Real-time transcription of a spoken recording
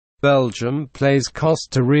Belgium plays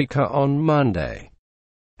Costa Rica on Monday.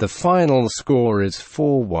 The final score is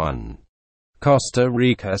 4-1. Costa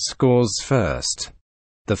Rica scores first.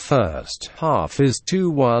 The first half is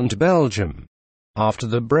 2-1 to Belgium. After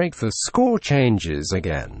the break the score changes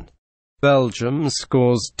again. Belgium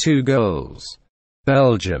scores 2 goals.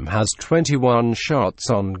 Belgium has 21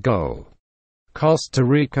 shots on goal. Costa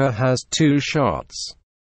Rica has 2 shots.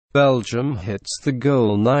 Belgium hits the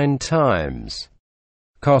goal 9 times.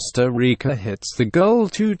 Costa Rica hits the goal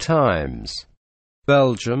 2 times.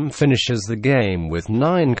 Belgium finishes the game with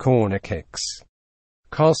 9 corner kicks.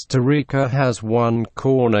 Costa Rica has 1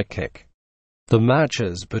 corner kick. The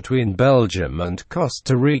matches between Belgium and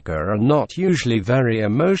Costa Rica are not usually very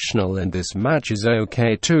emotional, and this match is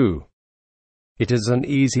okay too. It is an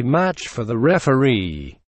easy match for the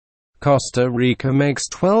referee. Costa Rica makes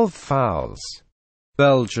 12 fouls.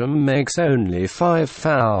 Belgium makes only 5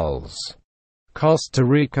 fouls. Costa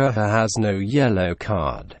Rica has no yellow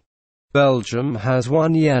card. Belgium has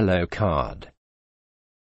 1 yellow card.